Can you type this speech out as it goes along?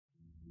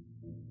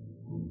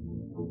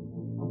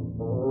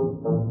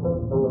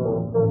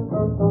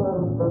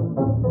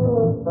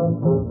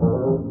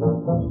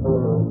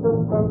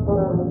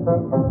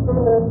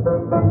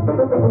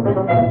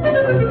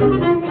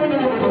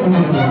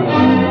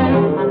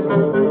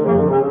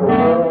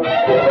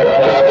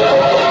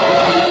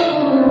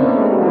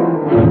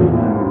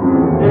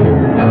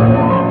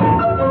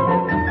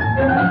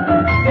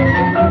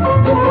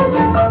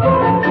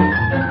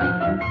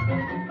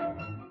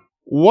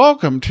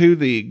Welcome to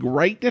the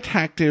Great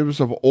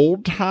Detectives of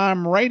Old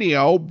Time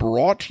Radio,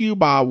 brought to you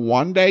by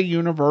One Day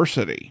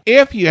University.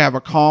 If you have a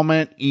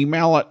comment,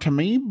 email it to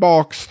me,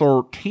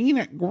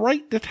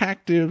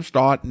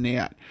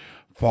 box13@greatdetectives.net.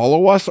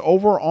 Follow us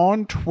over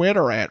on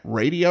Twitter at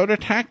Radio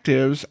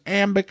Detectives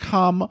and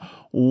become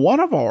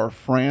one of our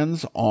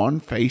friends on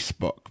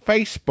Facebook,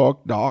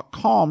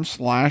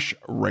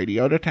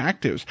 facebook.com/Radio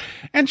Detectives.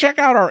 And check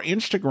out our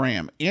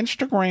Instagram,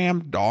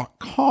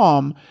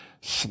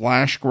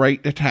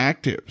 instagram.com/Great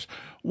Detectives.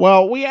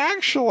 Well, we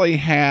actually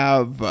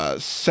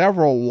have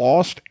several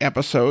lost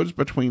episodes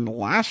between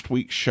last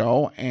week's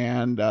show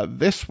and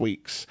this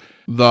week's.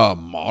 The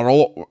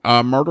model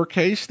murder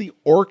case, the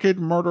orchid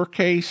murder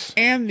case,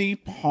 and the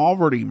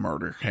poverty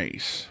murder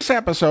case. This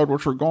episode,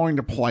 which we're going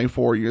to play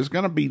for you, is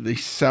going to be the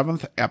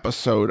 7th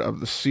episode of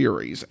the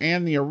series,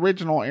 and the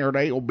original air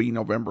date will be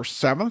November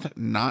 7th,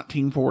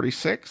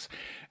 1946.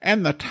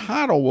 And the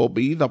title will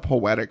be The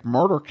Poetic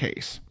Murder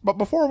Case. But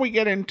before we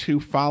get into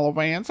Philo,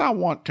 Vance, I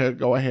want to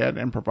go ahead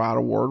and provide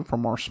a word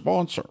from our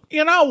sponsor.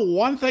 You know,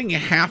 one thing you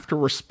have to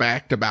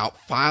respect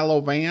about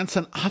Philo, Vance,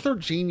 and other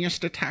genius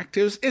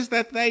detectives is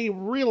that they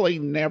really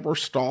never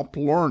stop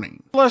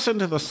learning. Listen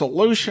to the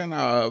solution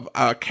of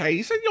a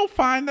case and you'll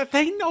find that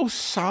they know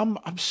some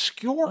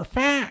obscure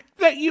fact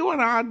that you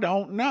and I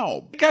don't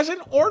know. Because in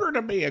order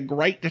to be a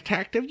great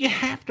detective, you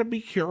have to be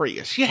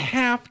curious. You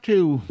have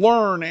to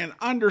learn and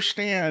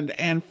understand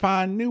and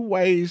find new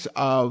ways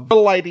of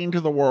relating to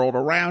the world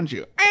around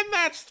you. And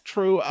that's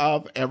true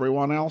of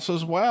everyone else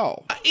as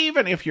well.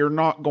 Even if you're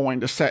not going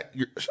to set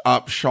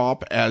up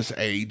shop as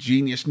a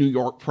genius New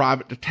York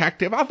private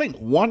detective, I think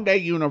One Day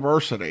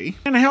University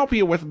can help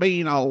you with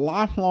being a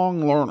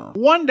lifelong learner.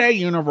 One Day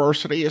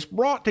University has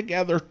brought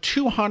together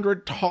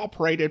 200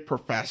 top-rated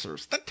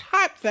professors, the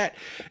type that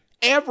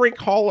every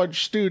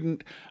college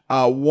student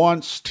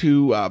wants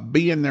to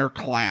be in their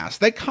class.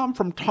 They come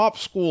from top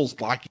schools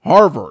like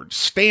Harvard,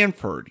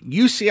 Stanford,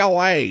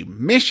 UCLA,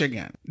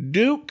 Michigan,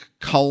 Duke,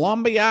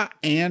 Columbia,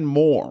 and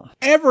more.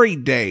 Every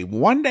day,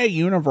 One Day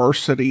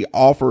University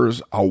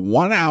offers a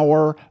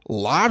 1-hour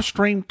live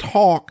stream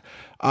talk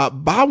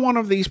by one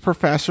of these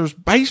professors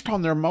based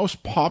on their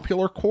most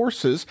popular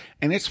courses,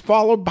 and it's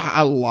followed by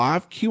a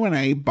live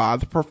Q&A by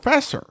the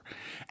professor.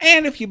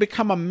 And if you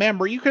become a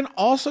member, you can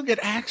also get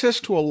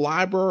access to a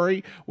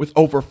library with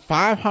over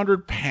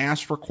 500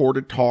 past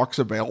recorded talks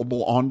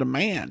available on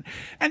demand.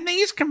 And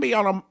these can be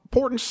on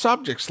important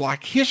subjects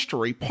like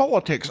history,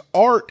 politics,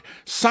 art,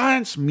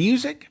 science,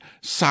 music,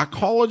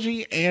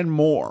 psychology, and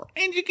more.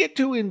 And you get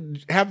to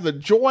have the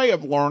joy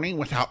of learning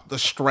without the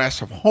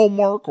stress of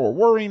homework or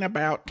worrying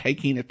about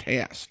taking a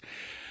test.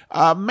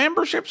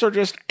 Memberships are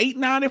just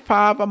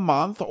 $8.95 a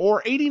month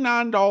or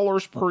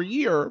 $89 per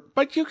year,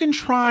 but you can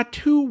try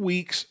 2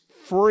 weeks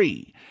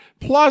free.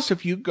 Plus,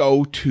 if you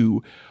go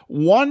to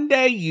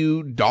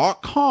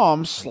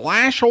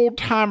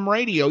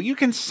onedayu.com/oldtimeradio, you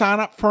can sign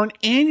up for an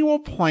annual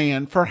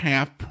plan for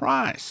half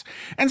price.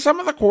 And some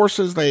of the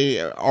courses they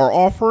are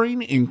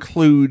offering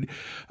include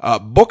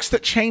Books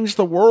That Changed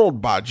the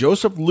World by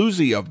Joseph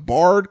Luzzi of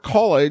Bard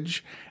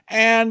College,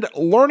 and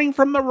Learning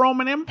from the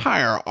Roman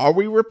Empire, Are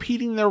We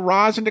Repeating Their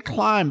Rise and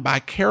Decline by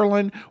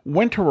Carolyn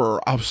Winterer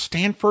of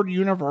Stanford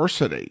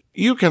University.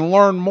 You can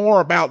learn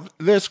more about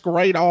this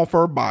great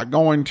offer by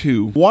going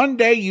to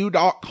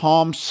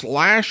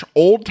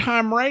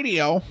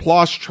onedayu.com/oldtimeradio,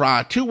 plus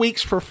try 2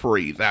 weeks for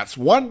free. That's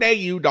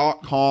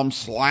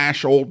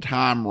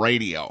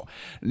onedayu.com/oldtimeradio.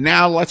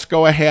 Now let's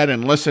go ahead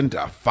and listen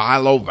to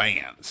Philo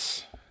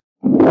Vance.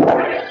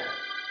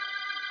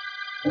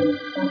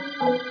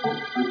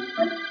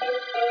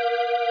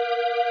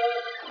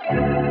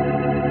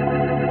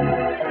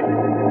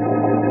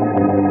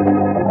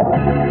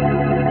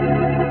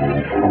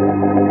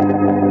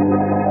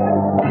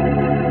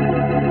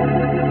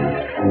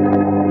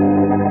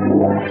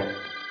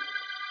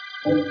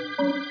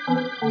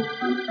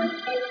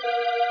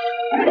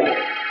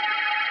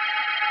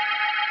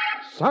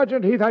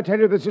 Sergeant Heath, I tell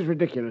you, this is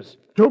ridiculous.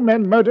 2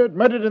 men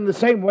murdered in the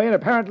same way and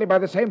apparently by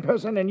the same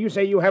person, and you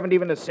say you haven't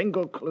even a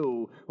single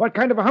clue. What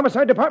kind of a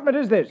homicide department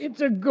is this?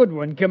 It's a good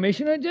one,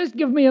 Commissioner. Just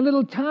give me a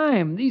little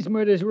time. These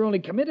murders were only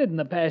committed in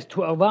the past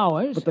 12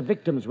 hours. But the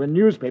victims were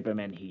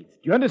newspapermen, Heath.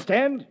 Do you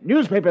understand?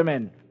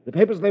 Newspapermen. The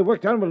papers they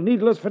worked on will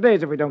needle us for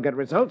days if we don't get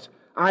results.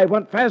 I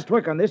want fast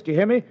work on this, do you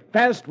hear me?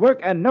 Fast work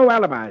and no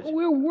alibis.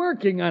 We're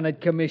working on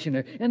it,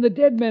 Commissioner. And the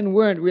dead men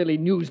weren't really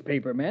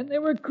newspapermen. They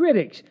were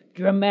critics.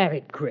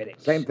 Dramatic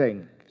critics. Same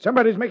thing.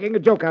 Somebody's making a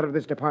joke out of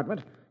this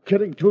department.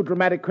 Killing 2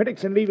 dramatic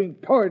critics and leaving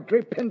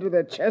poetry pinned to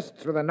their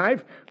chests with a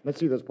knife. Let's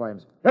see those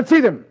poems. Let's see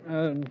them.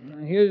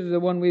 Here's the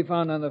one we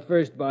found on the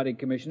first body,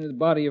 Commissioner, the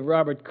body of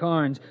Robert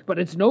Carnes. But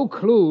it's no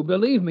clue.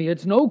 Believe me,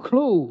 it's no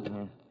clue.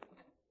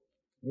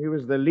 He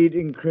was the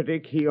leading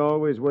critic, he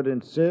always would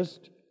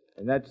insist,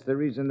 and that's the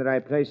reason that I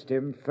placed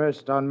him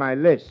first on my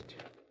list.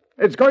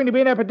 It's going to be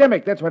an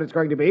epidemic, that's what it's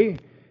going to be.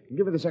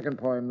 Give me the second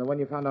poem, the one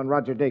you found on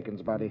Roger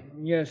Dakin's body.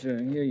 Yes,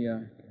 sir. Here you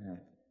are.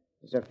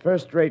 As a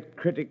first-rate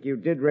critic, you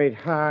did rate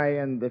high,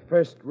 and the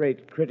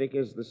first-rate critic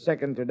is the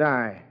second to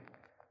die.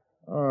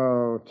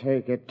 Oh,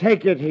 take it.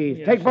 Take it, Heath.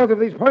 Yes, Take sir. both of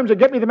these poems and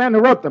get me the man who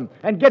wrote them.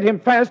 And get him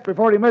fast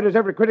before he murders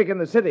every critic in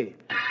the city.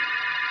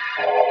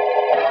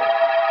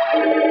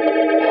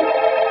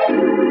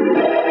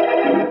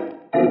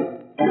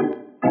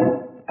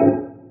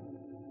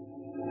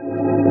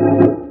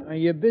 Are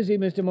you busy,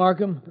 Mr.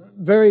 Markham?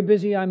 Very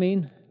busy, I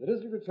mean. The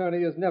district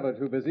attorney is never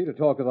too busy to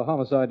talk to the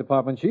homicide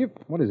department chief.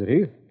 What is it,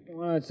 Heath?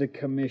 Well, it's the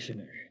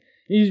commissioner.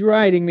 He's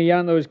riding me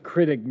on those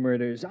critic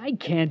murders. I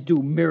can't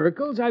do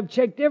miracles. I've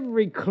checked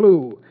every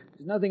clue.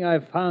 There's nothing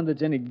I've found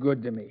that's any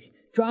good to me.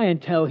 Try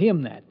and tell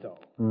him that, though.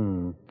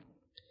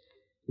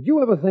 Did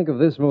you ever think of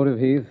this motive,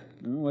 Heath?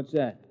 What's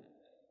that?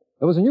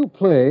 There was a new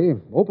play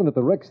opened at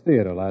the Rex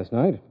Theater last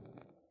night.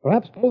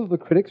 Perhaps both of the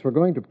critics were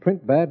going to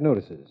print bad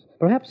notices.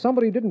 Perhaps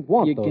somebody didn't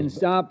want You those. can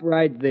stop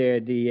right there,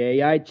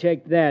 D.A. I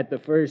checked that the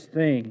first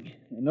thing.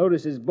 The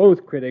notices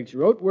both critics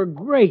wrote were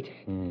great.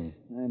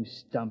 I'm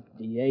stumped,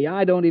 D.A.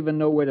 I don't even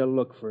know where to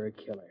look for a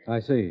killer.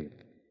 I see.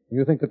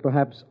 You think that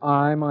perhaps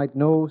I might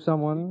know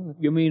someone?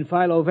 You mean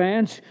Philo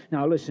Vance?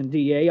 Now listen,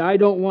 D.A., I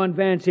don't want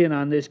Vance in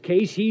on this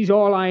case. He's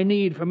all I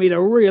need for me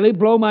to really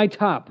blow my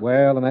top.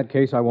 Well, in that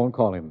case, I won't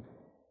call him.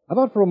 I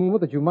thought for a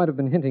moment that you might have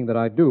been hinting that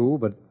I do,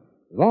 but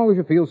as long as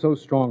you feel so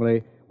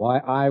strongly, why,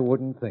 I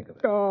wouldn't think of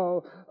it.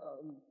 Oh,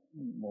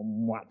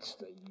 what's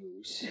the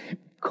use?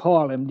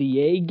 Call him,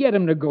 D.A. Get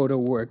him to go to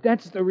work.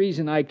 That's the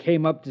reason I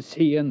came up to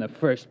see you in the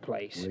first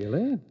place.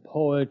 Really?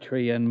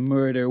 Poetry and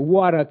murder.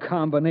 What a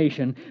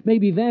combination.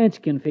 Maybe Vance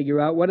can figure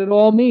out what it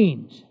all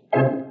means.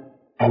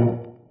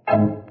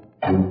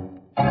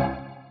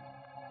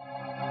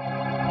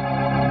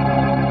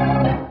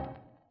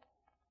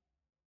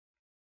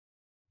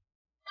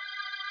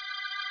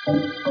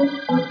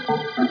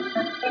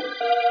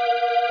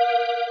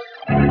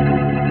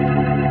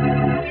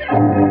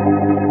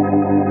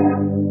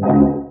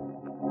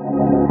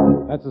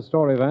 That's the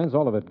story, Vance,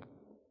 all of it.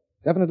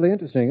 Definitely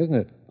interesting, isn't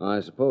it? I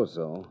suppose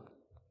so.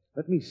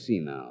 Let me see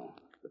now.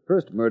 The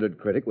first murdered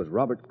critic was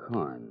Robert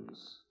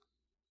Carnes.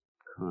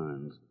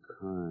 Carnes.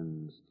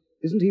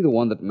 Isn't he the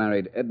one that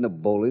married Edna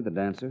Bowley, the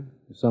dancer?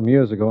 Some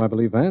years ago, I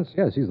believe, Vance.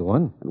 Yes, he's the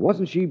one. And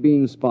wasn't she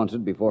being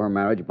sponsored before her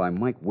marriage by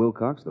Mike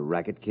Wilcox, the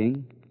racket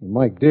king?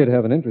 Mike did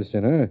have an interest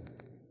in her.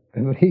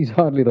 But he's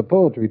hardly the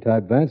poetry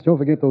type, Vance. Don't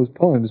forget those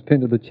poems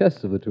pinned to the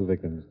chests of the two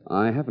victims.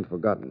 I haven't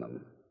forgotten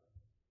them.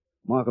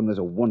 Markham, there's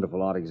a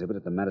wonderful art exhibit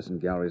at the Madison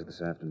Galleries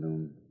this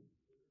afternoon.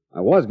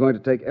 I was going to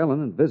take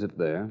Ellen and visit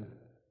there.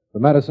 The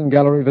Madison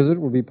Gallery visit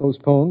will be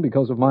postponed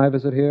because of my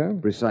visit here?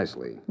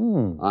 Precisely.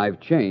 I've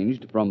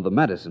changed from the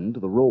Madison to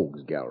the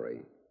Rogues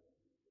Gallery.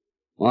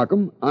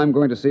 Markham, I'm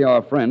going to see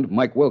our friend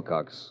Mike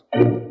Wilcox.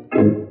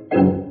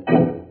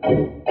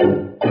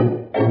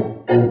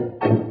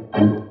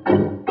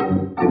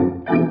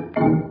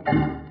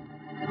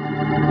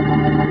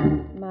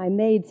 My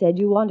maid said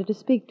you wanted to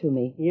speak to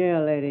me. Yeah,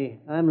 lady.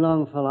 I'm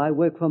Longfellow. I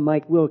work for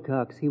Mike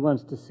Wilcox. He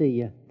wants to see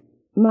you.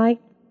 Mike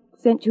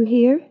sent you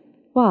here?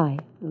 Why?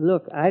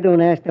 Look, I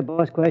don't ask the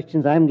boss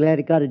questions. I'm glad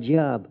he got a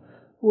job.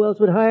 Who else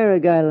would hire a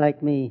guy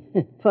like me?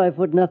 5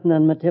 foot nothing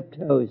on my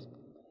tiptoes.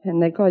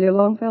 And they call you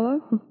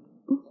Longfellow?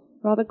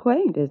 Rather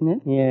quaint, isn't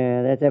it?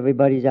 Yeah, that's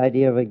everybody's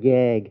idea of a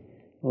gag.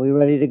 Are we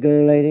ready to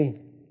go, lady?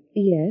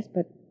 Yes,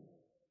 but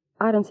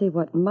I don't see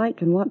what Mike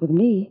can want with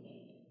me.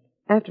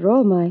 After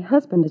all, my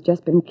husband has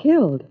just been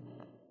killed.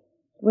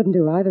 Wouldn't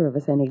do either of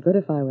us any good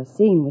if I was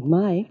seen with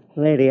Mike.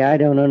 Lady, I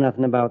don't know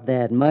nothing about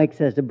that. Mike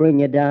says to bring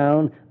you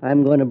down,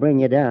 I'm going to bring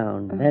you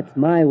down. That's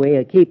my way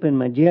of keeping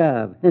my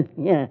job.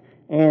 Yeah,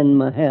 and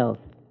my health.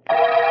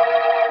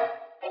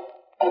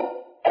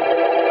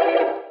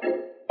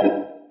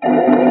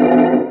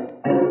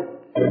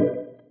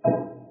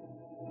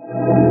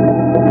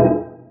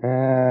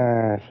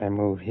 If I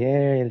move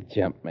here, he'll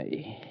jump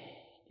me.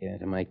 Get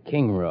into my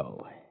king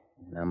row.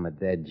 And I'm a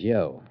dead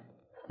Joe.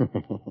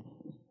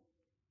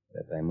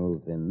 If I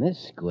move in this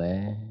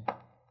square,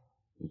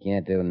 he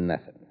can't do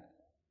nothing.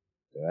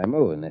 So I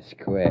move in this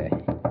square.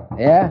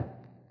 Yeah?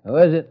 Who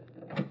is it?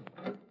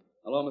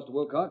 Hello, Mr.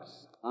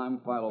 Wilcox. I'm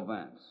Philo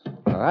Vance.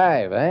 Oh,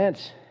 hi,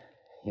 Vance.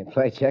 You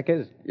play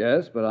checkers?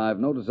 Yes, but I've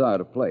no desire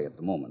to play at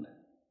the moment.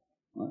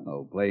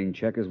 Well, playing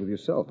checkers with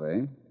yourself,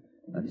 eh?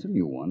 That's a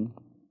new one.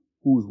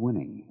 Who's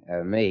winning?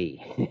 Me.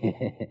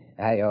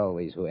 I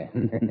always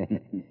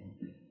win.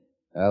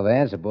 Well,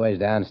 Vance, the boy's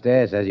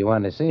downstairs says he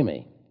wanted to see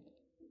me.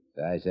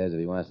 So I says if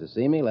he wants to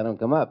see me, let him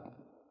come up.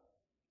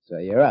 So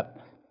you're up.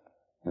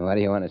 And what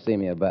do you want to see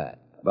me about?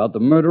 About the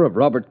murder of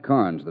Robert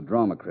Carnes, the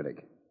drama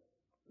critic.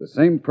 The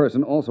same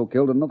person also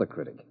killed another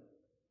critic.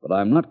 But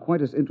I'm not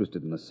quite as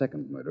interested in the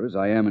second murder as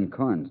I am in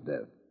Carnes'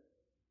 death.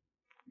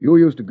 You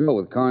used to go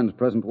with Carnes'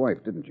 present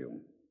wife, didn't you?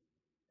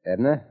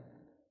 Edna?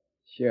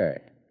 Sure.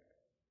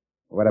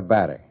 What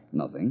about her?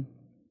 Nothing.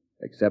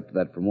 Except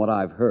that from what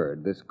I've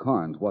heard, this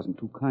Carnes wasn't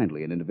too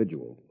kindly an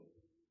individual.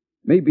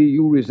 Maybe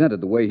you resented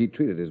the way he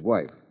treated his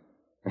wife.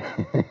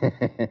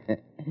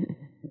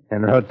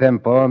 And wrote them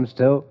poems,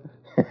 too?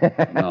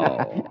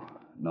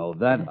 No,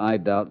 that I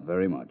doubt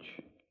very much.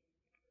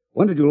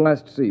 When did you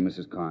last see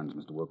Mrs. Carnes,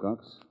 Mr.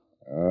 Wilcox?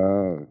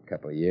 Oh, a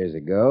couple of years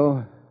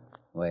ago.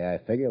 The way I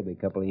figure, it'll be a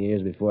couple of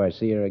years before I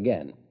see her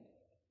again.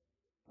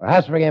 Well,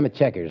 how's for a game of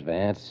checkers,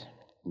 Vance?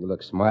 You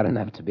look smart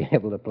enough to be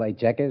able to play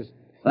checkers.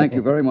 Thank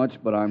you very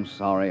much, but I'm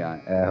sorry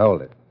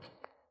Hold it.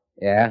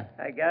 Yeah?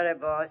 I got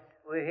it, boss.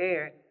 We're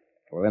here.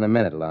 Well, in a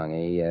minute,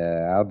 Longy.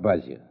 I'll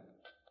buzz you.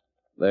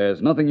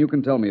 There's nothing you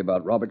can tell me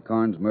about Robert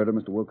Carnes' murder,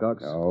 Mr.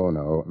 Wilcox? Oh,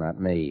 no, not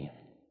me.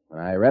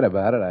 When I read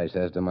about it, I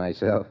says to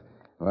myself,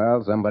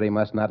 well, somebody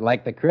must not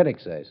like the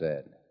critics, I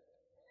said.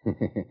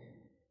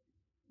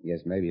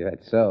 Guess maybe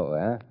that's so,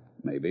 huh?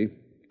 Maybe.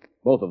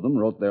 Both of them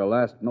wrote their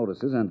last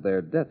notices and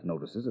their death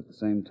notices at the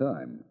same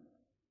time.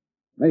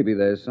 Maybe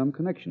there's some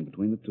connection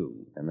between the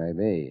two.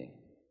 Maybe.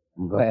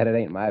 I'm glad it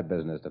ain't my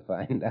business to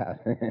find out.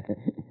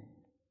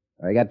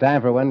 I got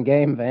time for one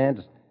game,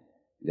 Vance?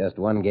 Just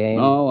one game?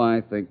 No,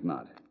 I think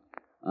not.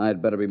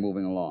 I'd better be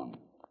moving along.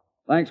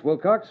 Thanks,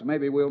 Wilcox.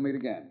 Maybe we'll meet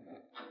again.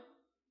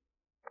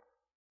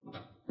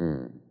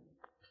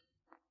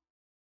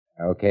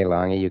 Okay,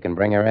 Longy, you can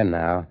bring her in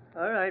now.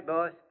 All right,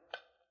 boss.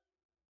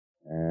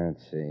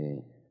 Let's see.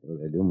 What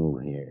do they do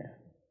move here?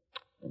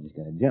 He's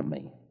going to jump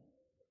me.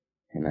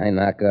 And I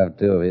knock off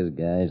two of his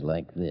guys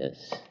like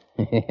this.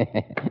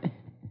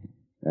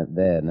 Not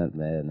bad, not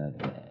bad, not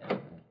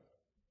bad.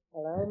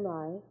 Hello,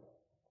 Mike.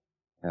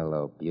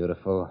 Hello,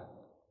 beautiful.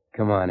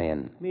 Come on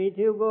in. Me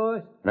too,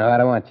 boss? No, I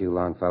don't want you,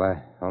 long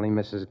fella. Only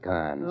Mrs.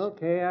 Carnes.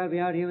 Okay, I'll be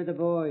out here with the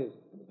boys.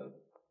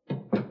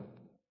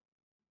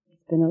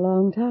 It's been a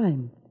long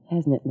time,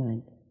 hasn't it,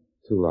 Mike?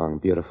 Too long,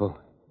 beautiful.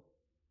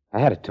 I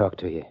had to talk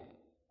to you.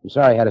 I'm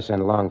sorry I had to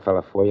send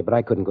Longfellow for you, but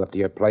I couldn't go up to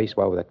your place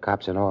while with the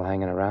cops and all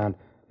hanging around,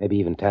 maybe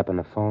even tapping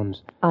the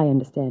phones. I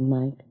understand,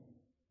 Mike.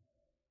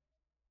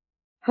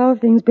 How have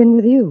things been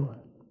with you?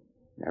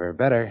 Never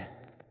better.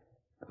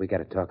 But we got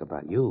to talk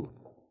about you.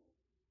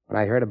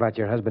 When I heard about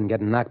your husband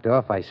getting knocked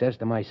off, I says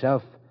to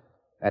myself,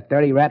 that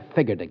dirty rat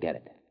figured to get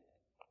it.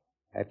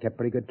 I've kept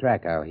pretty good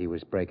track how he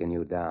was breaking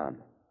you down.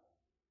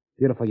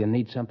 Beautiful, you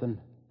need something?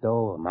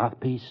 Dough, a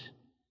mouthpiece?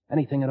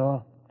 Anything at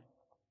all?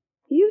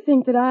 You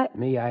think that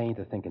Me, I ain't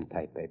the thinking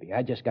type, baby.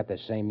 I just got the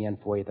same yen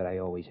for you that I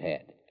always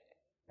had.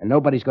 And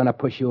nobody's going to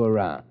push you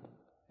around.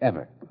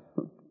 Ever.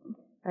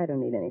 I don't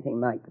need anything,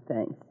 Mike, but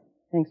thanks.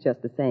 Thanks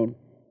just the same.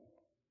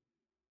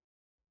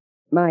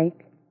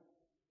 Mike,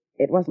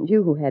 it wasn't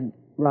you who had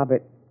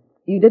Robert.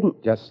 You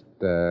didn't... Just,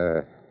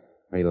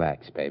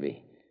 relax,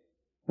 baby.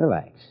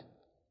 Relax.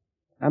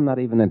 I'm not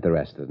even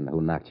interested in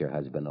who knocked your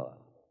husband off.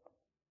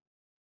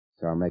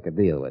 So I'll make a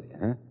deal with you,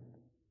 huh?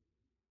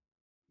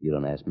 You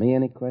don't ask me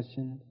any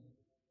questions.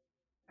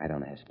 I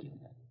don't ask you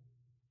none.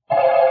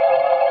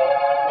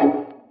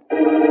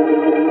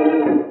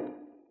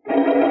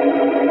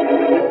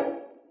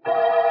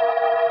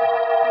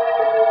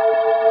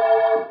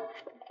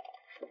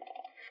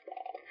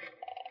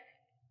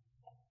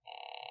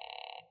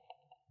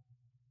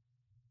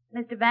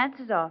 Mr.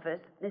 Vance's office.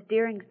 Miss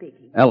Deering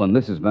speaking. Ellen,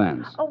 this is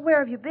Vance. Oh, where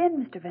have you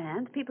been, Mr.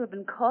 Vance? People have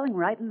been calling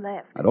right and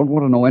left. I don't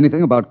want to know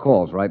anything about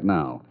calls right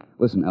now.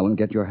 Listen, Ellen,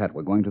 get your hat.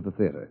 We're going to the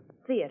theater.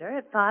 Theater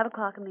at 5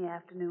 o'clock in the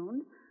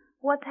afternoon.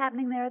 What's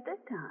happening there at this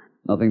time?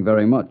 Nothing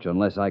very much,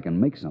 unless I can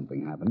make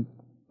something happen.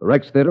 The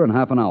Rex Theater in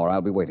half an hour.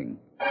 I'll be waiting.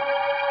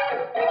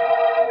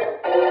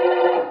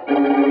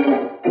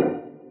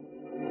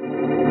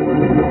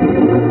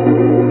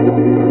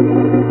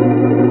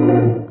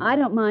 I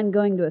don't mind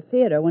going to a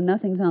theater when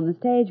nothing's on the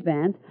stage,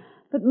 Vance.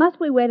 But must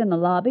we wait in the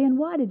lobby? And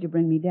why did you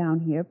bring me down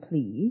here,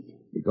 please?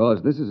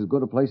 Because this is as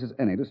good a place as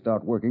any to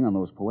start working on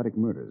those poetic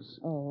murders.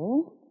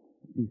 Oh?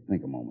 Let me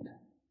think a moment.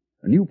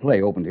 A new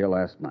play opened here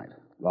last night.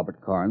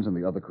 Robert Carnes and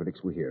the other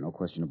critics were here, no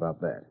question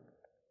about that.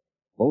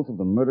 Both of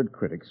the murdered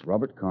critics,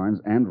 Robert Carnes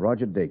and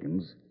Roger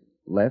Dakins,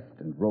 left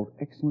and wrote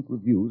excellent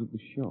reviews of the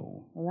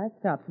show. Well, that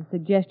stops the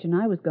suggestion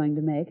I was going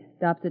to make.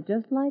 Stops it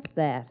just like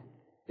that.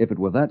 If it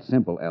were that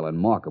simple, Ellen,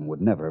 Markham would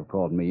never have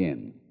called me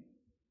in.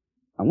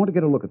 I want to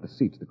get a look at the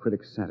seats the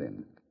critics sat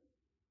in.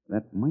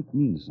 That might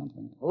mean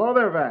something. Hello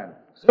there, Vance.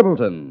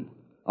 Sibbleton.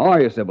 How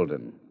are you,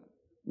 Sibbleton?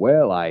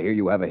 Well, I hear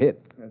you have a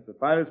hit. It's the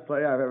finest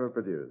play I've ever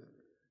produced.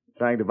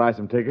 Trying to buy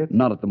some tickets?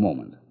 Not at the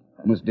moment.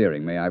 Miss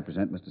Deering, may I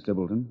present Mr.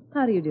 Sibbleton?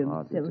 How do you do,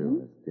 Mr.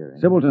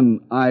 Sibley? Sibbleton,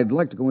 I'd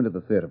like to go into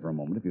the theater for a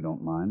moment, if you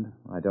don't mind.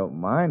 I don't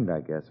mind,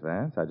 I guess,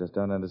 Vance. I just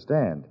don't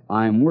understand.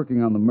 I'm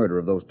working on the murder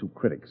of those two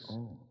critics.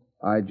 Oh.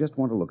 I just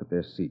want to look at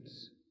their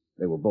seats.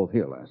 They were both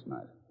here last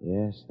night.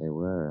 Yes, they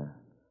were.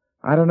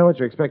 I don't know what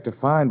you expect to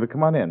find, but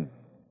come on in.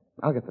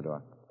 I'll get the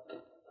door.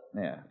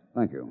 Yeah.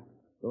 Thank you.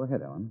 Go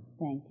ahead, Ellen.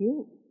 Thank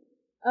you.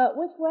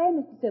 Which way,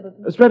 Mr.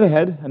 Sibbleton? Straight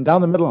ahead and down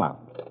the middle now.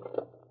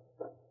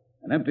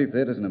 An empty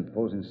theater's an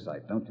imposing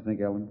sight, don't you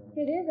think, Ellen?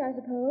 It is, I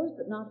suppose,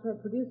 but not for a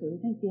producer who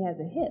thinks he has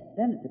a hit.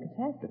 Then it's a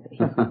catastrophe.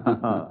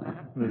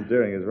 Miss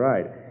Deering is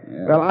right.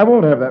 Yeah. Well, I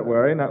won't have that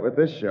worry, not with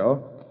this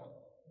show.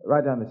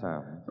 Right down this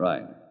aisle.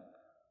 Right.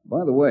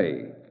 By the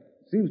way,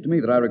 it seems to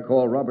me that I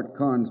recall Robert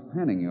Carnes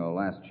panning your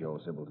last show,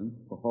 Sibbleton.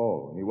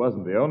 Oh, he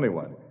wasn't the only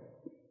one.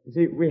 You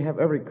see, we have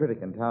every critic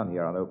in town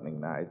here on opening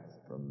nights,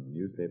 from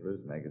newspapers,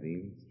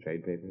 magazines,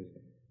 trade papers.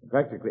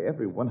 Practically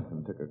every one of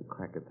them took a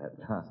crack at that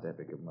last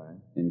epic of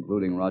mine.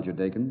 Including Roger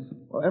Dakins?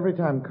 Well, every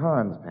time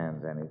Carnes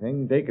pans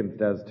anything, Dakins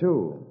does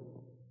too.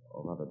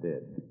 Or rather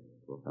did,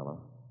 poor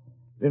fellow.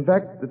 In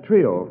fact, the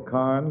trio of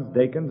Carnes,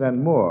 Dakins,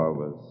 and Moore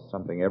was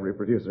something every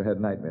producer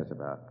had nightmares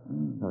about.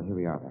 Oh, here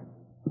we are, then.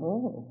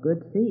 Oh,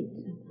 good seats.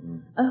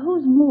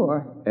 Who's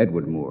Moore?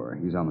 Edward Moore.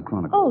 He's on the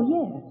Chronicle.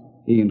 Oh, yes.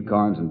 He and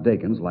Carnes and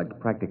Dakins liked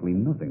practically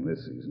nothing this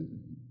season.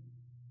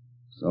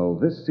 So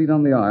this seat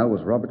on the aisle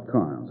was Robert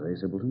Carnes, eh,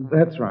 Simpleton?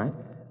 That's right.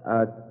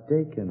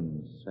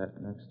 Dakins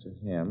sat next to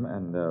him,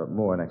 and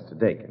Moore next to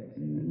Dakins.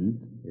 Mm-hmm.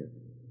 Here.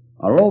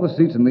 Are all the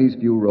seats in these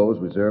few rows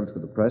reserved for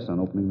the press on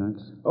opening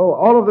nights? Oh,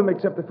 all of them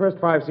except the first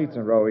 5 seats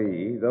in row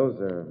E. Those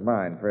are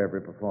mine for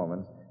every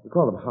performance. We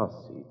call them house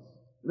seats.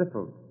 They're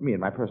for me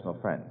and my personal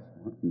friends.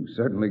 You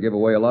certainly give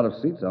away a lot of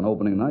seats on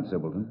opening night,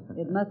 Simpleton.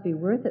 It must be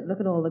worth it. Look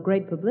at all the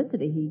great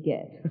publicity he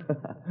gets.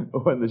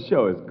 When the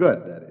show is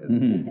good, that is.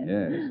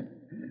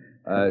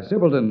 Yes.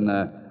 Simpleton,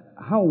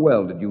 how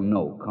well did you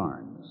know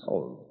Carnes?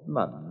 Oh,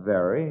 not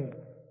very.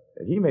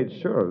 He made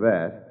sure of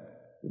that.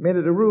 He made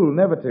it a rule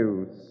never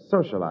to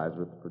socialize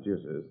with the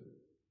producers.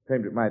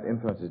 Claimed it might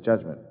influence his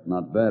judgment.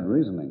 Not bad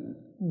reasoning.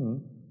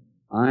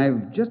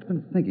 I've just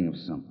been thinking of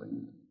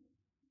something.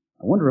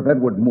 I wonder if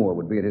Edward Moore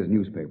would be at his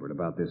newspaper at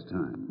about this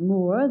time.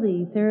 Moore,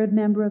 the third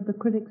member of the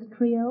critics'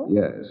 trio?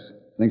 Yes.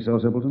 Think so,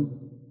 Simpleton?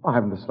 I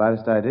haven't the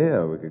slightest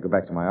idea. We could go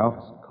back to my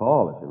office and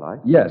call if you like.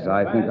 Yes,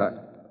 I think I...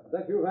 Is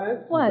that you,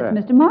 Vance? What, that?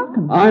 Mr.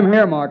 Markham? I'm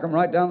here, Markham,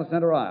 right down the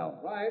center aisle.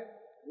 Right.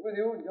 With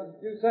you in just a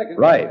few seconds.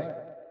 Right.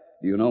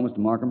 Do you know Mr.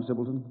 Markham,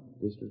 Simpleton?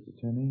 District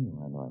attorney?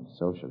 I know him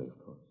socially,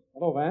 of course.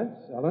 Hello, Vance.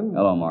 Ellen.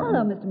 Hello, Markham.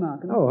 Hello, Mr.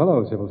 Markham. Oh,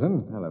 hello,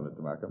 Simpleton. Hello,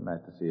 Mr. Markham. Nice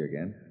to see you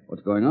again.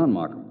 What's going on,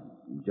 Markham?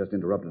 You just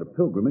interrupted a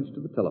pilgrimage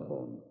to the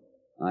telephone.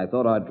 I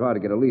thought I'd try to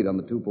get a lead on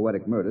the 2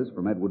 poetic murders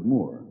from Edward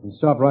Moore. You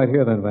stop right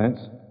here, then, Vance.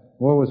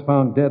 Moore was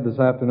found dead this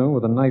afternoon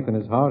with a knife in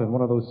his heart and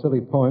one of those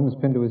silly poems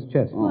pinned to his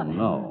chest. Oh,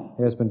 no.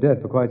 He has been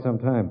dead for quite some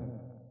time.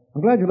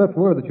 I'm glad you left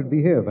word that you'd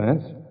be here,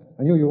 Vance.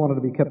 I knew you wanted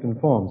to be kept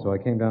informed, so I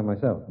came down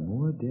myself.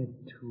 Moore dead,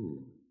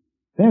 too.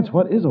 Vance,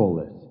 what is all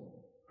this?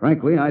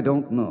 Frankly, I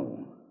don't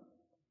know.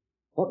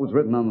 What was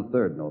written on the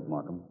 3rd note,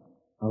 Markham?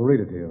 I'll read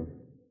it to you.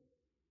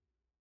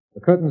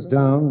 The curtain's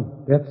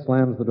down, death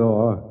slams the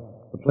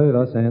door. The play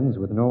thus ends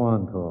with no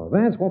encore.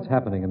 Vance, what's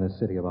happening in this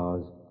city of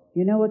ours?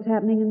 You know what's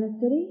happening in this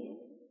city?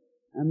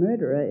 A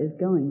murderer is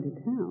going to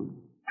town.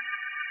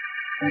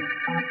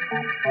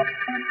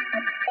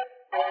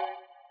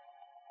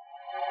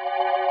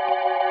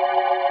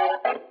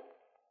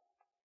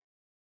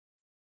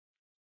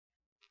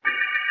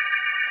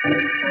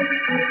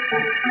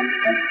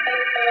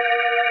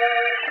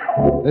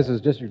 This is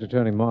District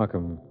Attorney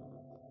Markham.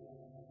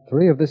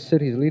 3 of this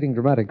city's leading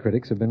dramatic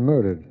critics have been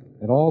murdered,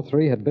 and all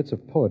 3 had bits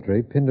of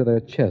poetry pinned to their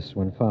chests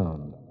when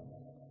found.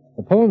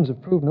 The poems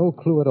have proved no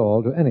clue at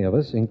all to any of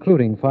us,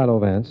 including Philo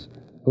Vance,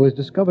 who has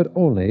discovered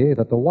only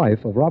that the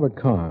wife of Robert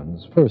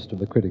Carnes, first of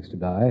the critics to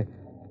die,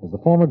 was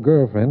the former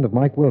girlfriend of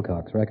Mike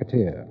Wilcox,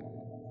 racketeer.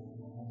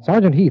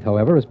 Sergeant Heath,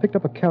 however, has picked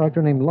up a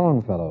character named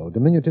Longfellow,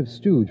 diminutive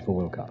stooge for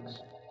Wilcox.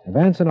 And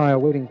Vance and I are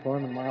waiting for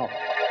him in my office.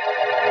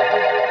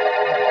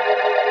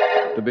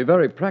 To be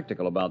very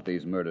practical about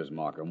these murders,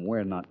 Markham,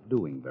 we're not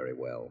doing very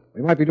well.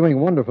 We might be doing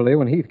wonderfully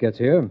when Heath gets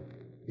here.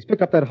 He's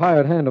picked up that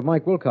hired hand of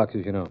Mike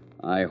Wilcox's, you know.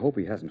 I hope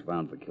he hasn't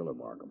found the killer,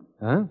 Markham.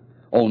 Huh?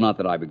 Oh, not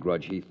that I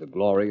begrudge Heath the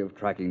glory of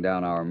tracking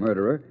down our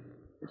murderer.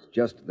 It's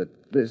just that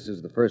this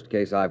is the first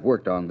case I've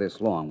worked on this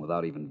long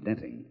without even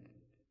denting.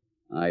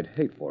 I'd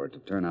hate for it to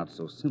turn out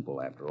so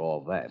simple after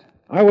all that.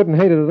 I wouldn't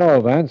hate it at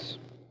all, Vance.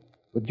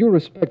 With due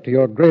respect to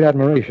your great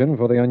admiration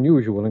for the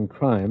unusual in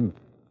crime,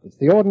 it's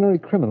the ordinary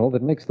criminal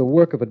that makes the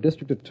work of a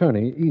district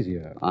attorney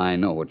easier. I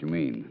know what you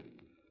mean.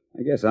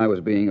 I guess I was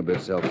being a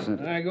bit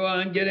self-centered. All right, go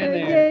on, get in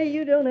there. Yeah,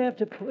 you don't have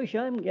to push.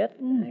 I'm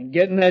getting.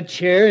 Get in that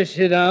chair,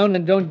 sit down,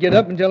 and don't get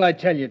up until I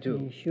tell you to.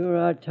 You sure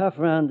are tough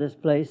around this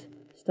place.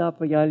 Stop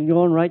or I'll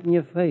yawn right in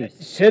your face.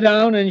 Sit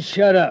down and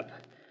shut up.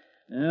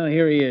 Well,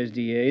 here he is,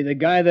 D.A., the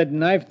guy that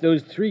knifed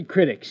those 3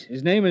 critics.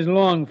 His name is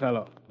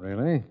Longfellow.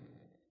 Really?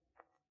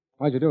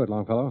 Why'd you do it,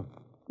 Longfellow?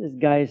 This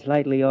guy's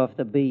slightly off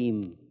the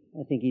beam.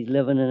 I think he's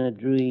living in a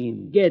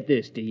dream. Get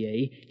this,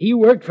 D.A. He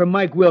worked for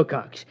Mike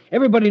Wilcox.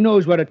 Everybody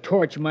knows what a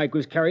torch Mike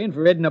was carrying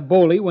for Edna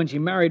Boley when she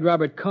married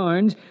Robert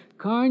Carnes.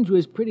 Carnes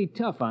was pretty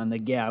tough on the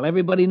gal.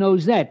 Everybody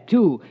knows that,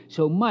 too.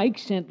 So Mike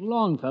sent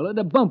Longfellow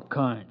to bump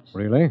Carnes.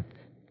 Really?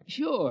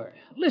 Sure.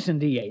 Listen,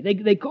 D.A.,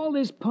 they call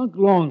this punk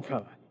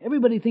Longfellow.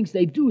 Everybody thinks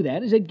they do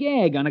that as a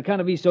gag on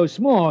account of he's so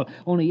small.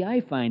 Only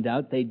I find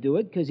out they do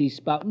it because he's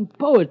spouting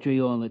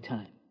poetry all the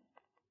time.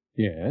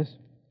 Yes.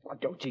 Well,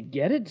 don't you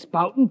get it?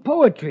 Spouting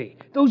poetry.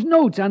 Those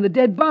notes on the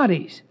dead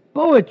bodies.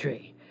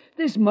 Poetry.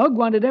 This mug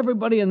wanted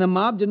everybody in the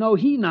mob to know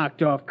he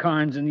knocked off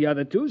Carnes and the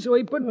other 2, so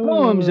he put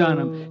poems on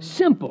them.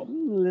 Simple.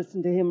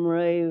 Listen to him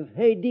rave.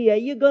 Hey, D.A.,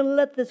 you gonna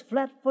let this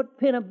flatfoot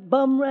pin a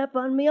bum rap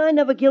on me? I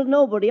never killed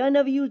nobody. I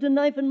never used a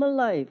knife in my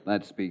life.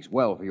 That speaks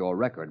well for your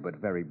record, but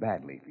very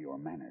badly for your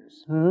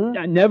manners.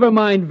 Huh? Never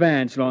mind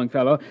Vance,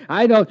 Longfellow.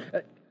 I don't...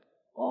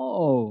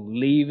 Oh,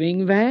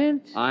 leaving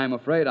Vance? I'm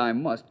afraid I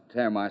must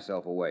tear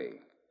myself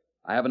away.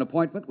 I have an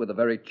appointment with a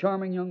very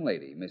charming young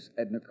lady, Miss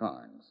Edna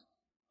Carnes.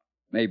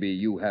 Maybe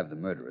you have the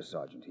murderer,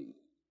 Sergeant Heath.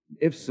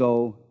 If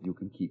so, you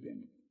can keep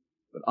him.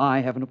 But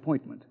I have an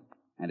appointment,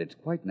 and it's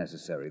quite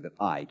necessary that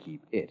I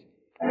keep it.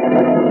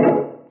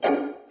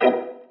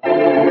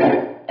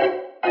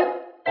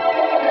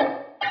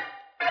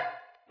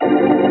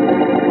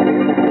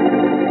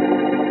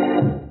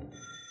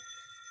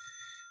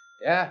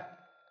 Yeah?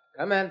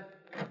 Come in.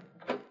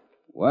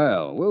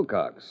 Well,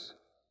 Wilcox.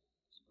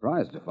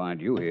 Surprised to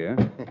find you here.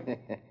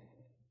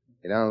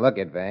 You don't look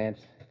it, Vance.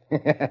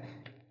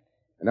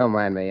 Don't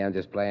mind me. I'm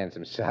just playing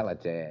some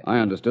solitaire. I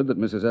understood that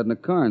Mrs. Edna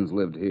Carnes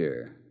lived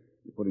here.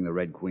 You're putting the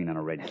Red Queen on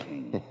a Red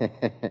King.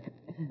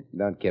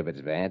 Don't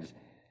kibitz, Vance.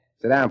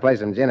 Sit down and play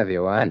some gin if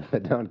you want,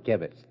 but don't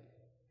kibitz.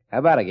 How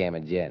about a game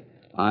of gin?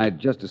 I'd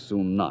just as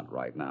soon not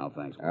right now,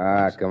 thanks.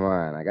 Ah, come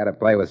on. I gotta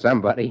play with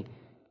somebody.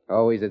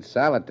 Always at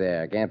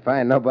solitaire. Can't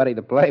find nobody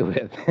to play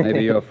with.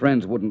 Maybe your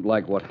friends wouldn't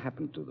like what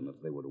happened to them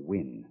if they were to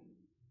win.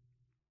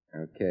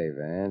 Okay,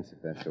 Vance,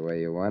 if that's the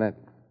way you want it.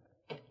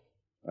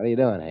 What are you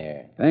doing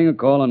here? Paying a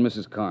call on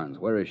Mrs. Carnes.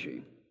 Where is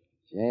she?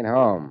 She ain't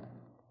home.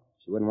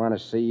 She wouldn't want to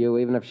see you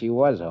even if she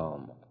was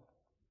home.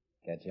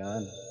 Catch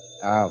on?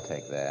 I'll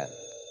take that.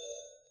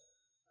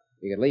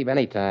 You could leave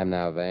any time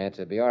now, Vance.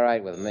 It'd be all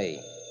right with me.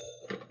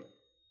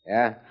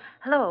 Yeah?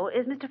 Hello,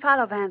 is Mr.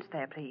 Philo Vance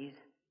there, please?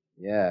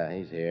 Yeah,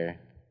 he's here.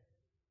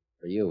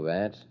 For you,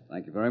 Vance.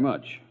 Thank you very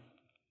much.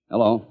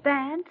 Hello.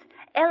 Vance?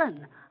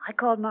 Ellen. I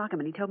called Markham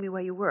and he told me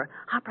where you were.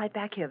 Hop right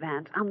back here,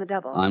 Vance. On the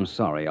double. I'm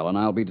sorry, Ellen.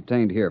 I'll be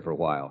detained here for a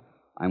while.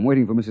 I'm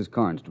waiting for Mrs.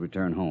 Carnes to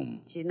return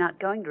home. She's not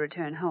going to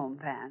return home,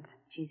 Vance.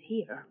 She's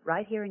here,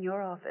 right here in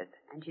your office.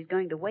 And she's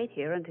going to wait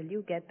here until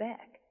you get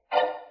back.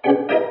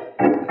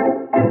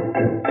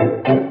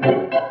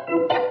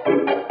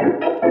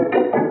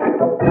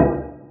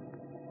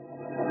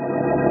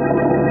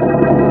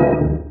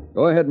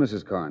 Go ahead,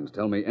 Mrs. Carnes.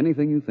 Tell me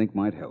anything you think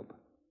might help.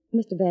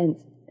 Mr. Vance,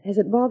 has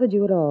it bothered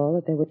you at all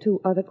that there were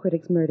 2 other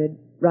critics murdered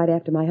right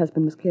after my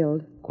husband was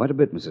killed? Quite a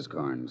bit, Mrs.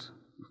 Carnes.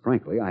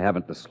 Frankly, I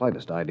haven't the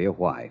slightest idea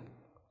why.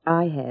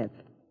 I have.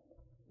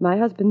 My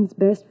husband's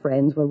best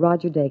friends were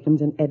Roger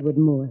Dakins and Edward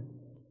Moore.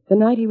 The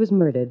night he was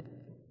murdered,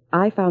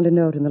 I found a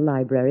note in the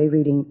library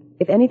reading,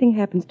 "If anything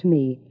happens to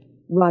me,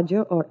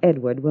 Roger or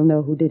Edward will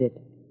know who did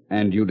it."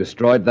 And you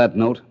destroyed that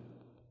note?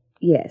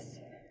 Yes.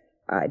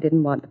 I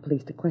didn't want the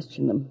police to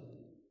question them.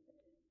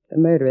 The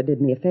murderer did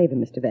me a favor,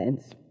 Mr.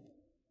 Vance.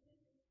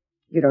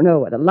 You don't know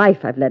what a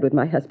life I've led with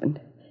my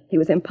husband. He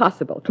was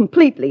impossible,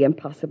 completely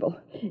impossible.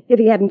 If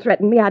he hadn't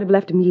threatened me, I'd have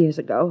left him years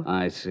ago.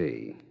 I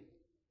see.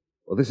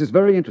 Well, this is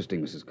very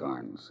interesting, Mrs.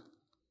 Carnes.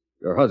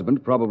 Your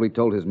husband probably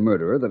told his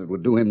murderer that it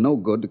would do him no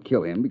good to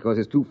kill him because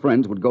his 2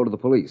 friends would go to the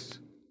police.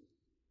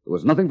 There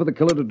was nothing for the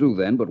killer to do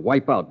then but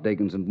wipe out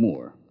Dakins and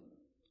Moore.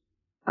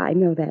 I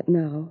know that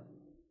now.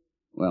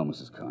 Well,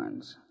 Mrs.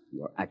 Carnes,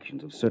 your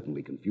actions have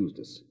certainly confused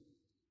us.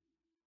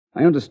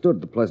 I understood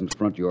the pleasant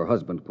front your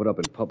husband put up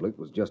in public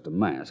was just a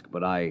mask,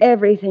 but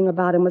Everything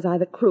about him was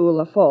either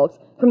cruel or false,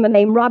 from the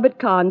name Robert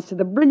Carnes to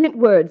the brilliant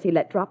words he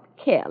let drop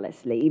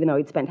carelessly, even though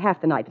he'd spent half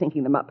the night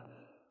thinking them up.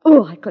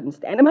 Oh, I couldn't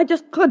stand him. I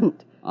just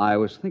couldn't. I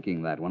was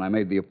thinking that when I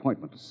made the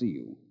appointment to see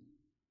you.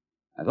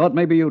 I thought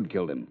maybe you'd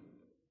killed him.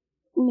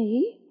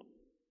 Me?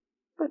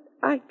 But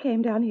I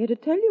came down here to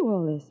tell you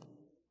all this.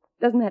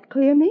 Doesn't that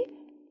clear me?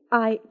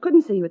 I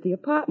couldn't see you at the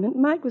apartment.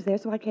 Mike was there,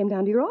 so I came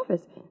down to your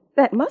office.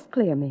 That must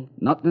clear me.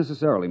 Not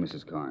necessarily,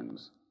 Mrs.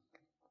 Carnes.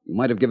 You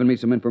might have given me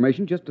some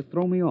information just to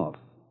throw me off.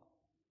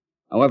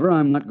 However,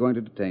 I'm not going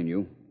to detain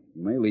you.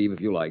 You may leave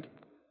if you like.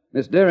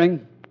 Miss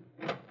Deering.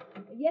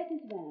 Yes,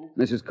 Mr. Vance.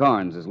 Mrs.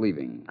 Carnes is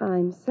leaving.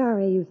 I'm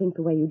sorry you think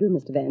the way you do,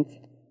 Mr. Vance.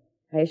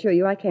 I assure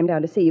you I came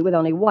down to see you with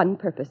only one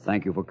purpose.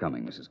 Thank you for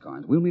coming, Mrs.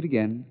 Carnes. We'll meet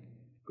again.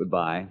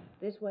 Goodbye.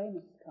 This way,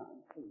 Mrs.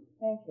 Carnes, please.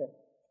 Thank you.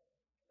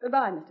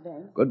 Goodbye, Mr.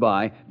 Vance.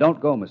 Goodbye. Don't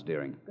go, Miss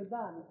Deering.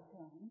 Goodbye, Mrs.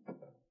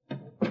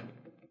 Carnes.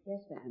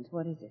 Yes, Vance,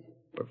 what is it?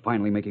 We're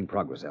finally making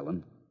progress,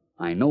 Ellen.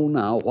 I know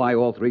now why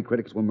all 3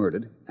 critics were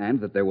murdered, and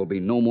that there will be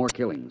no more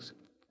killings,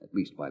 at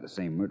least by the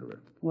same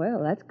murderer.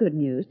 Well, that's good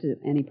news to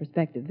any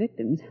prospective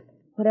victims.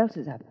 What else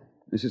is up?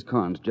 Mrs.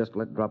 Carnes just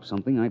let drop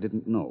something I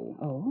didn't know.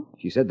 Oh?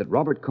 She said that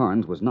Robert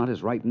Carnes was not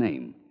his right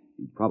name.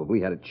 He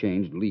probably had it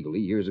changed legally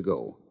years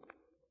ago.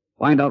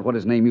 Find out what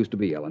his name used to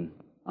be, Ellen.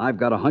 I've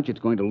got a hunch it's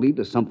going to lead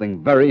to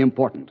something very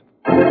important.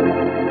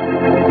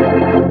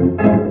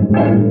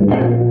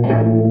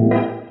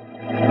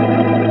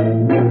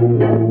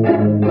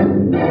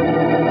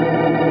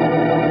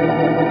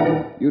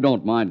 You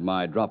don't mind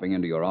my dropping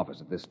into your office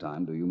at this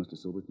time, do you, Mr.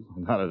 Silverton?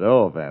 Not at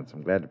all, Vance.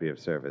 I'm glad to be of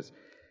service.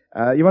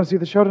 You want to see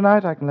the show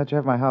tonight? I can let you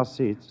have my house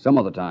seats. Some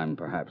other time,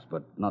 perhaps,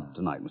 but not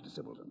tonight, Mr.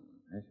 Silverton.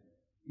 Right.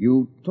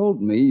 You told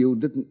me you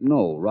didn't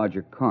know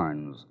Roger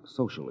Carnes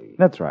socially.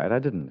 That's right, I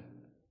didn't.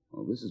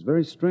 Well, this is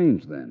very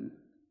strange, then.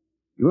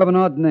 You have an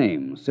odd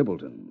name,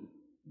 Sibbleton.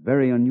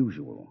 Very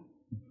unusual.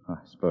 I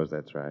suppose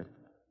that's right.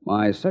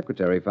 My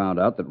secretary found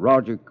out that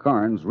Roger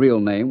Carnes'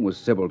 real name was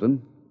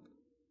Sibbleton.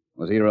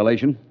 Was he a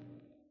relation?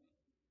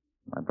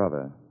 My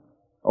brother.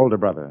 Older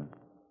brother.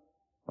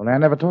 Only I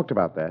never talked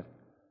about that.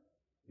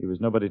 He was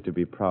nobody to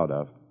be proud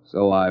of.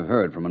 So I've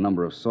heard from a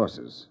number of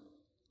sources.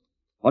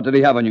 What did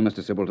he have on you,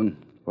 Mr. Sibbleton?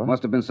 What?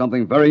 Must have been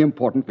something very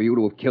important for you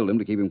to have killed him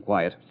to keep him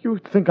quiet. You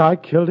think I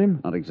killed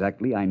him? Not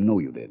exactly. I know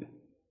you did.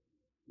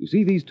 You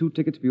see these 2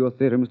 tickets for your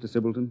theater, Mr.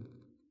 Sibbleton?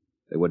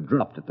 They were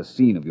dropped at the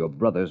scene of your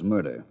brother's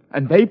murder.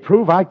 And they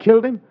prove I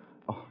killed him?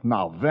 Oh,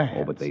 now, Vance.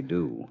 Oh, but they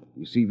do.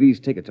 You see, these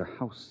tickets are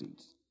house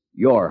seats.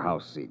 Your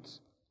house seats.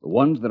 The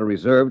ones that are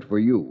reserved for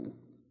you.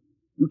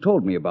 You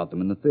told me about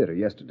them in the theater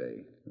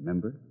yesterday,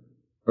 remember?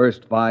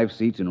 First 5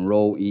 seats in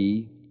row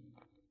E.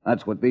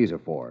 That's what these are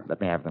for.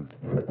 Let me have them.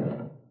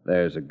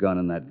 There's a gun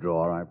in that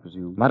drawer, I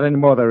presume. Not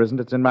anymore, there isn't.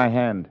 It's in my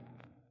hand.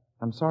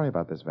 I'm sorry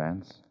about this,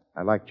 Vance.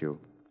 I liked you.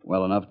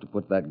 Well enough to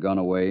put that gun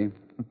away?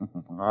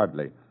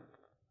 Hardly.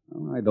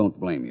 Well, I don't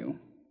blame you.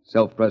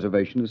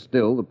 Self-preservation is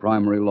still the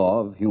primary law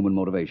of human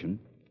motivation.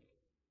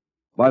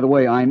 By the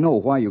way, I know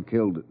why you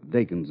killed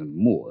Dakins and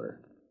Moore.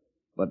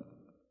 But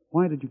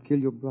why did you kill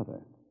your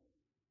brother?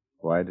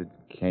 Why did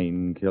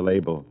Cain kill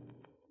Abel?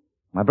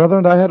 My brother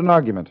and I had an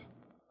argument.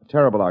 A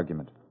terrible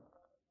argument.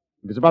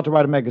 He was about to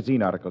write a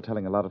magazine article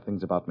telling a lot of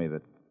things about me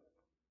that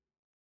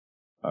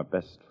are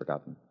best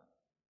forgotten.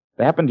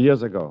 They happened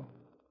years ago,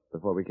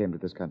 before we came to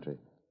this country.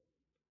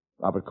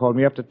 Robert called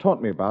me up to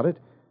taunt me about it,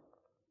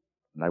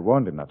 and I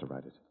warned him not to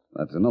write it.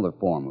 That's another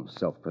form of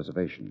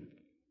self-preservation.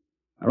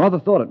 I rather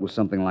thought it was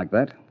something like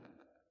that.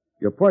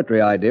 Your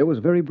poetry idea was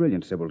very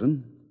brilliant,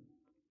 Sibbleton.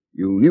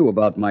 You knew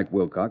about Mike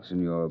Wilcox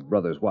and your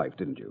brother's wife,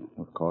 didn't you?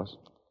 Of course.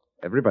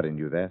 Everybody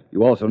knew that.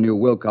 You also knew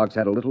Wilcox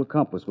had a little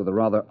accomplice with a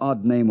rather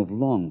odd name of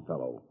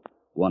Longfellow,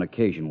 who on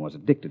occasion was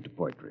addicted to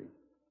poetry.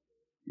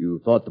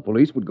 You thought the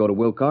police would go to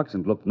Wilcox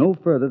and look no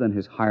further than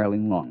his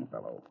hireling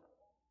Longfellow.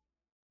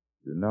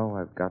 You know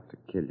I've got to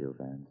kill you,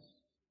 Vance.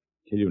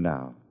 Kill you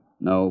now.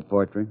 No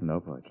poetry?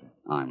 No poetry.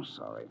 I'm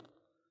sorry.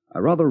 I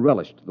rather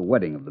relished the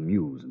wedding of the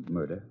muse and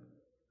murder.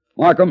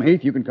 Markham,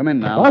 Heath, you can come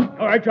in now. What?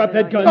 All right, drop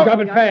that gun. Drop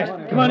it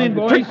fast. Come on in,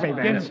 boys. Trick me,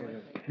 Vance.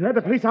 You had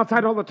the police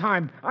outside all the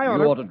time. You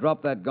ought to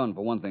drop that gun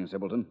for one thing,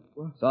 Sibbleton.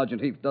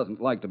 Sergeant Heath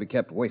doesn't like to be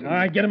kept waiting. All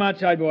right, get him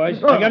outside,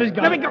 boys. I got his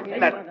gun. Let me go.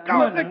 Let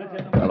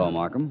go. Hello,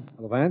 Markham.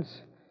 Hello,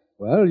 Vance.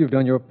 Well, you've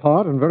done your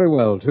part, and very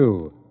well,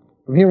 too.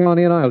 From here on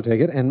in, I'll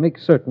take it and make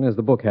certain, as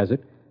the book has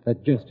it,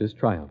 that justice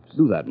triumphs.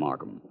 Do that,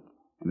 Markham.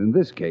 And in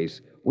this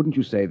case, wouldn't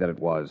you say that it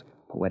was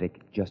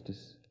poetic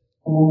justice?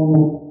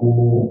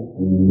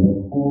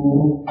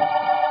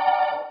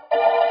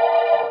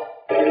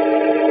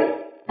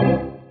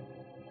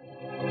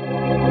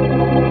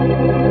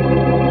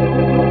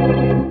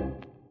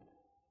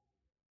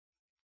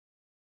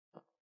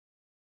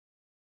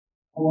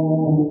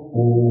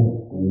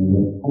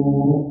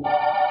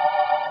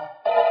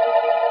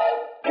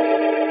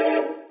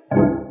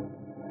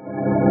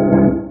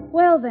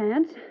 Well,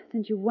 Vance,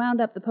 since you wound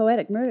up the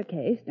Poetic murder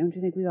case, don't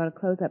you think we ought to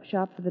close up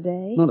shop for the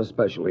day? Not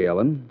especially,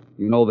 Ellen.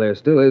 You know there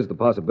still is the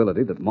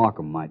possibility that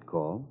Markham might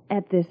call.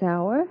 At this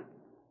hour?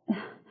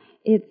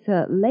 It's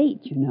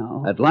late, you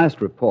know. At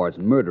last reports,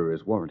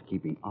 murderers weren't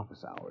keeping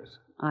office hours.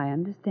 I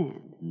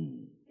understand.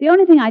 The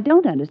only thing I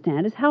don't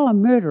understand is how a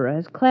murderer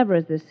as clever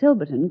as this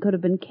Silverton could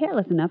have been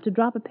careless enough to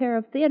drop a pair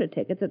of theater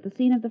tickets at the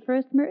scene of the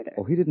first murder.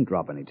 Oh, he didn't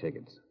drop any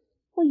tickets.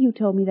 Well, you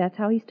told me that's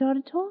how he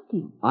started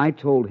talking. I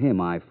told him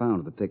I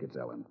found the tickets,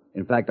 Ellen.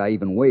 In fact, I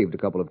even waved a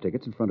couple of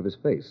tickets in front of his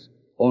face.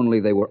 Only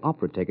they were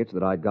opera tickets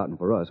that I'd gotten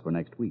for us for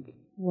next week.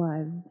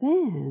 Why,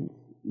 Vance,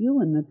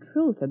 you and the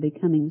truth are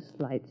becoming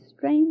slight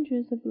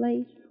strangers of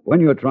late. When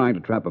you're trying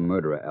to trap a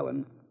murderer,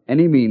 Ellen,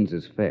 any means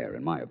is fair,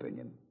 in my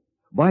opinion.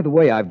 By the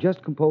way, I've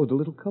just composed a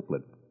little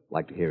couplet.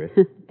 Like to hear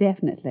it?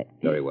 Definitely.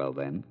 Very well,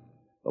 then.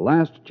 The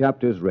last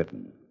chapter's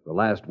written. The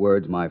last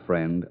words, my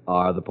friend,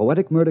 are the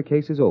poetic murder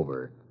case is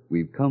over.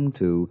 We've come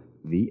to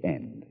the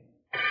end.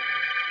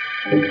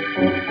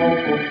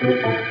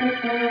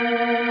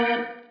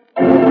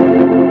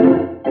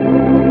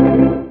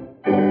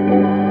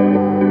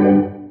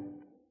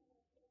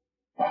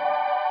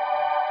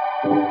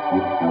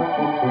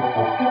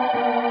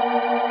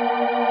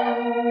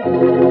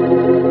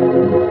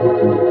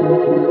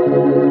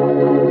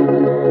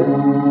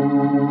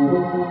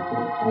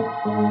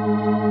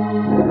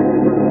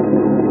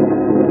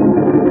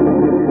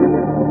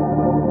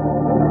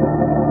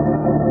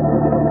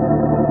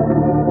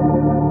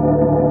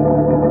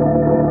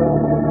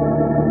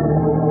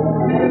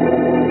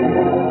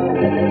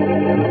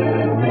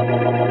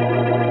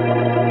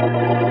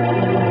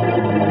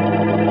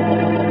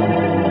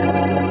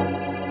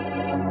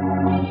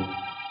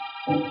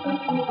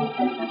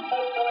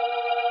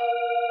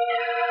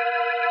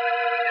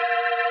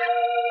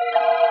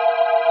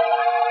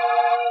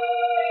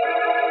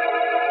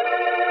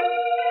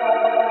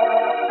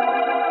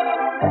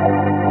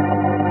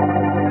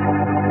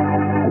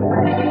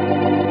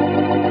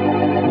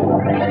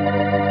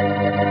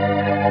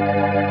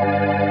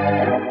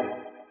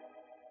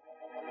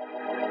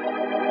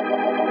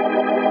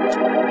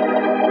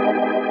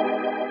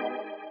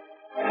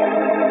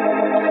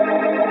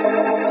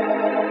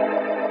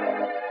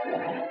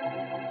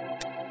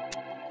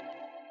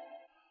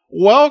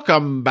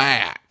 Welcome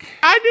back.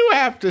 I do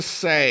have to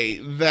say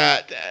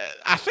that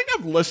I think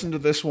I've listened to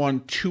this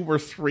one 2 or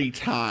 3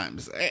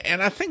 times,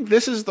 and I think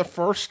this is the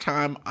first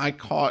time I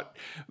caught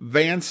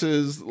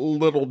Vance's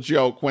little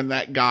joke when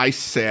that guy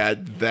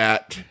said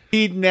that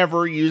he'd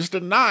never used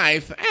a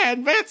knife,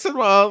 and Vance said,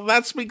 well,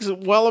 that speaks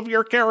well of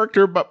your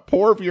character, but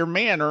poor of your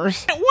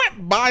manners. It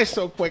went by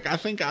so quick, I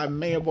think I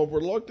may have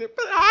overlooked it,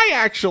 but I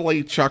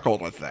actually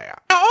chuckled at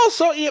that.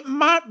 Also, it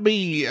might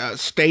be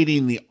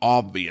stating the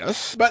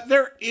obvious, but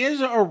there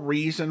is a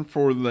reason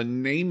for the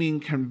naming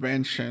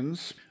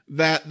conventions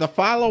that the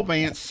Philo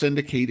Vance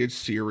syndicated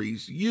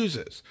series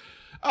uses.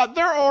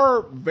 There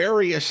are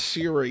various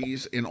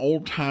series in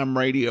old-time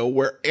radio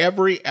where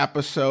every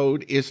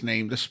episode is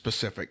named a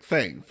specific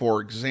thing.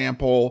 For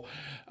example,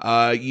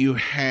 you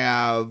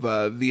have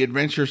The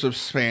Adventures of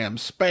Sam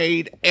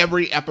Spade.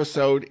 Every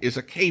episode is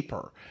a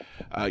caper.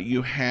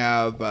 You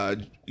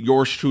have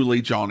yours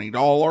truly, Johnny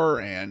Dollar,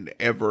 and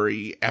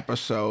every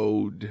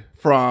episode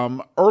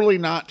from early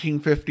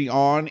 1950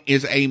 on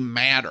is a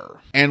matter.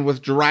 And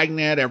with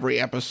Dragnet, every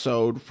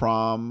episode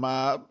from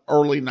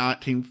early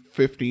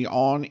 1950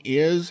 on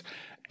is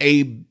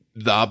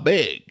the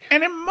Big.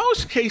 And in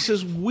most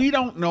cases, we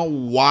don't know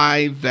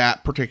why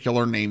that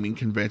particular naming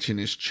convention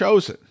is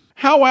chosen.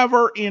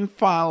 However, in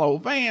Philo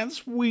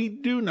Vance, we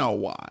do know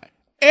why.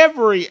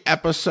 Every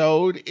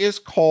episode is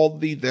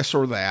called the this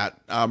or that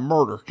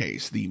murder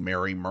case, the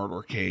Mary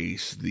murder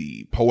case,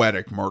 the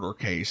Poetic murder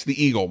case,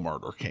 the Eagle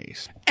murder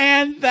case.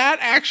 And that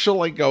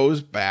actually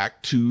goes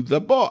back to the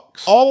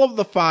books. All of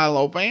the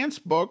Philo Vance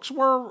books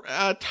were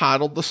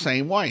titled the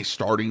same way,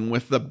 starting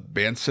with the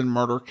Benson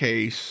murder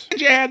case.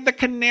 And you had the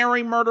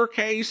Canary murder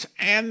case,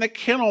 and the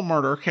Kennel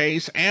murder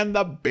case, and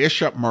the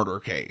Bishop murder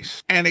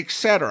case, and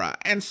etc.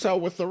 And so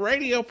with the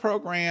radio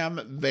program,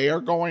 they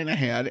are going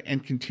ahead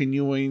and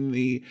continuing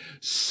the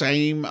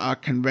same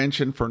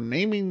convention for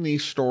naming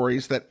these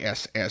stories that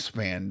S.S.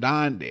 Van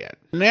Dyne did.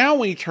 Now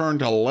we turn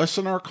to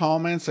listener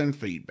comments and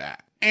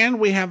feedback. And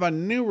we have a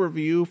new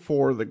review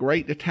for the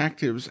Great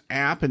Detectives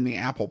app in the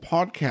Apple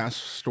Podcast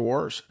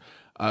stores.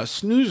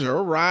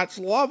 Snoozer writes,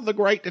 love the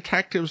Great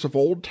Detectives of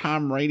Old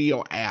Time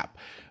Radio app.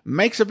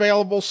 Makes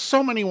available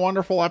so many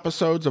wonderful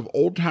episodes of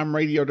old-time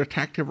radio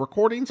detective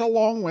recordings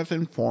along with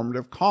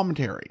informative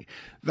commentary.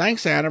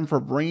 Thanks, Adam, for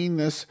bringing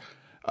this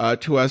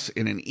to us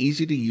in an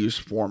easy-to-use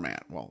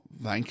format. Well,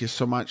 thank you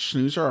so much,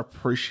 Snoozer. I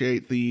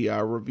appreciate the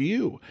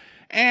review.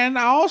 And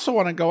I also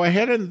want to go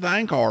ahead and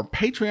thank our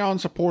Patreon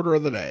supporter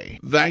of the day.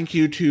 Thank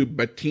you to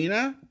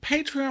Bettina,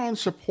 Patreon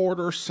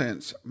supporter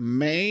since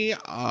May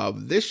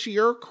of this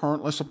year,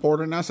 currently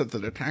supporting us at the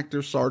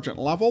Detective Sergeant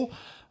level,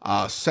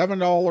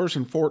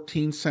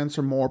 $7.14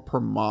 or more per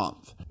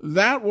month.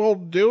 That will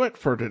do it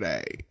for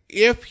today.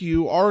 If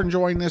you are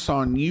enjoying this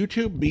on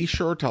YouTube, be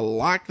sure to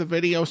like the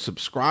video,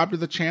 subscribe to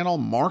the channel,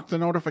 mark the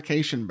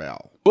notification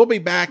bell. We'll be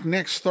back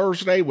next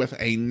Thursday with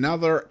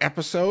another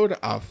episode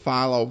of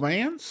Philo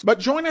Vance. But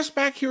join us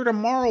back here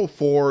tomorrow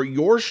for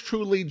yours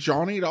truly,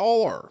 Johnny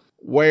Dollar,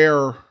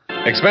 where...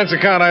 Expense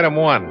account item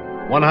 1,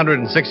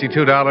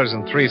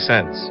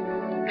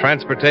 $162.03.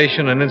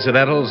 Transportation and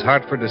incidentals,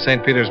 Hartford to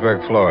St.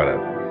 Petersburg, Florida.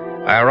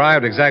 I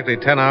arrived exactly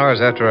 10 hours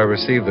after I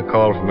received the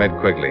call from Ed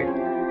Quigley.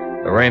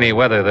 The rainy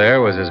weather there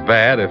was as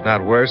bad, if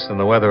not worse, than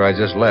the weather I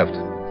just left.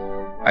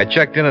 I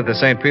checked in at the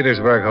St.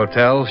 Petersburg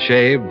Hotel,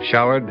 shaved,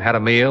 showered, had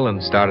a meal,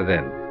 and started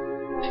in.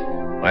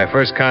 My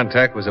first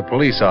contact was a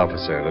police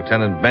officer,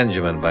 Lieutenant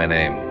Benjamin by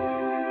name.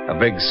 A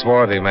big,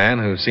 swarthy man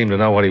who seemed to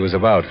know what he was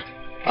about.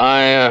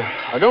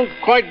 I don't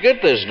quite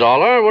get this,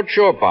 Dollar. What's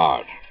your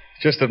part?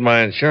 Just that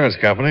my insurance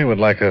company would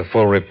like a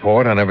full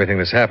report on everything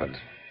that's happened.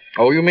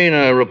 Oh, you mean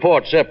a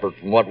report separate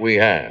from what we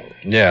have?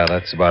 Yeah,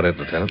 that's about it,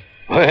 Lieutenant.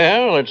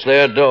 Well, it's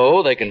their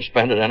dough. They can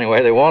spend it any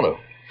way they want to.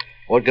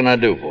 What can I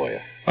do for you?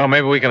 Oh,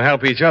 maybe we can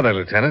help each other,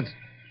 Lieutenant.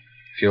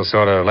 If you'll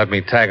sort of let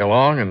me tag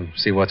along and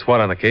see what's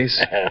what on the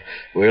case.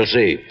 We'll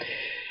see.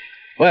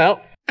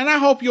 Well... And I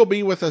hope you'll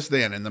be with us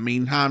then. In the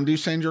meantime, do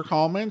send your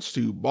comments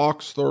to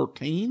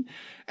box13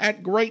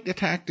 at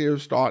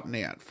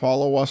greatdetectives.net.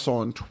 Follow us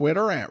on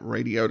Twitter at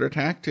Radio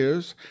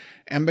Detectives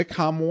and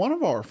become one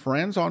of our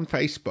friends on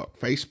Facebook,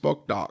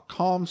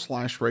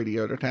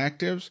 facebook.com/Radio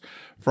Detectives.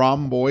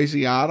 From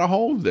Boise,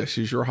 Idaho, this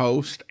is your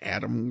host,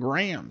 Adam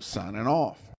Graham, signing off.